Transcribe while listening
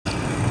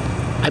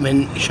I'm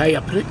in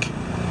Shayaprik,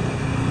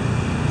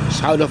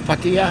 south of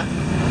Pattaya.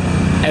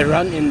 I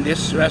run in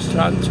this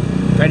restaurant,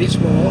 very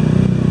small,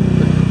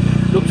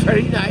 looks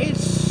very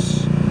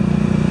nice,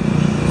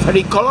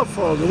 very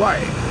colorful, why?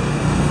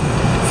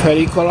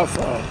 Very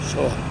colorful.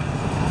 So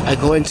I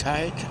go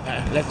inside,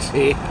 let's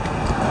see.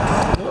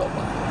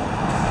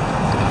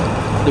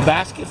 The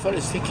basket for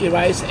the sticky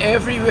rice,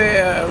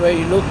 everywhere where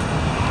you look,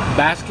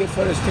 basket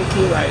for the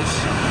sticky rice.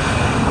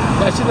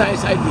 That's a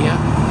nice idea.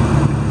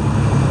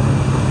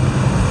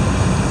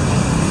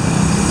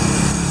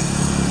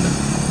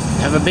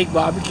 Have a big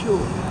barbecue.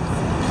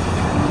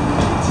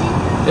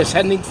 They're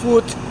sending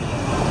food.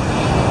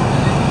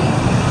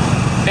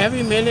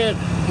 Every minute,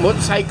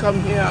 motorcycle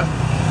come here,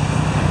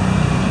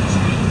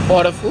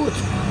 order food,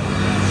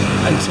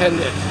 and send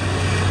it.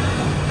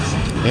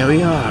 Here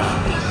we are.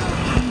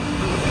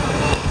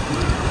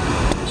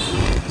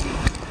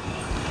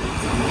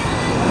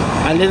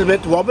 A little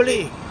bit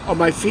wobbly on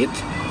my feet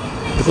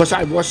because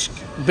I was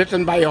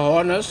bitten by a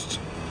hornet.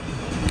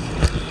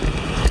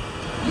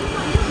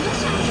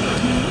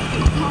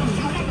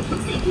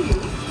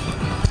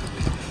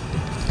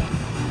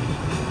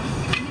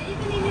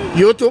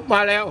 YouTube ม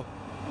าแล้ว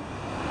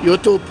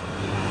YouTube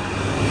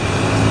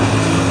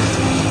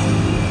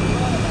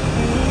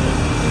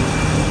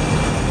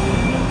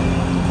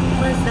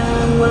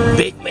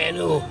Big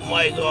menu,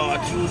 my God.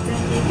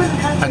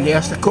 And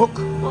there's the cook.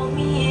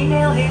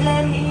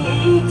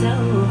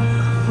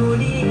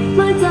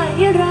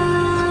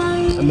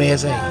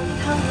 Amazing.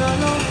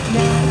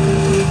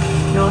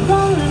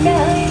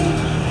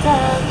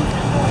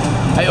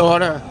 I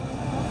order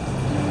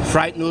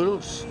fried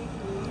noodles.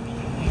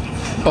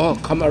 Oh,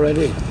 come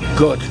already.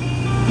 Good.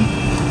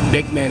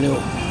 Big menu.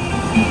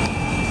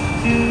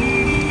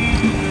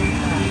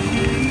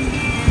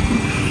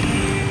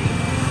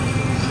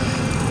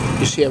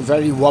 You see, I'm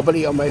very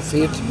wobbly on my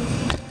feet.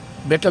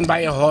 Bitten by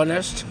a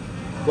hornet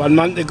 1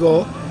 month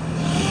ago.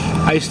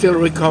 I still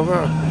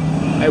recover.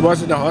 I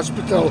was in the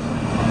hospital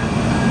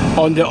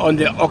on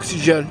the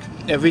oxygen,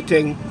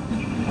 everything,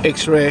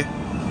 X-ray.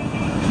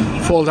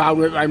 Fall down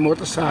with my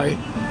motorcycle.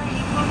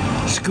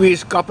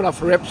 Squeeze a couple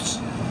of ribs.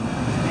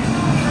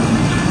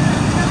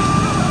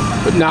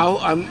 But now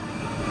I'm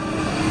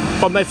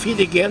on my feet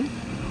again.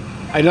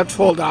 I not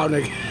fall down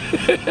again.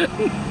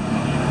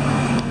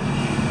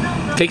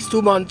 Takes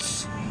 2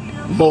 months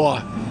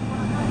more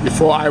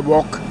before I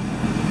walk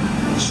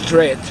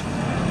straight.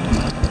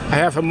 I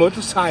have a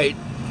motorcycle.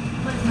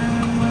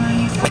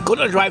 I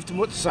couldn't drive the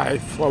motorcycle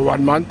for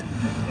 1 month,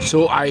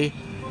 so I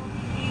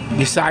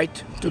decide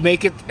to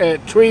make it a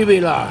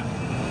 3-wheeler.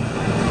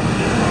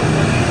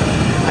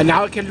 And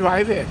now I can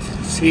drive it.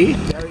 See,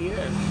 there he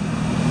is.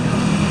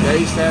 There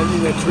he's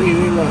standing a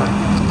 3-wheeler.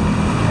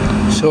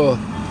 So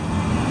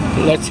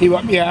let's see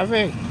what we're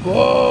having.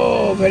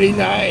 Whoa, very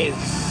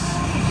nice.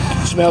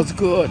 Smells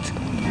good.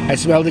 I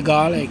smell the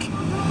garlic.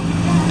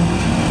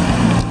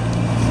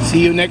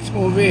 See you next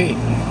movie.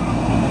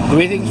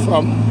 Greetings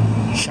from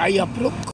Shayaprik.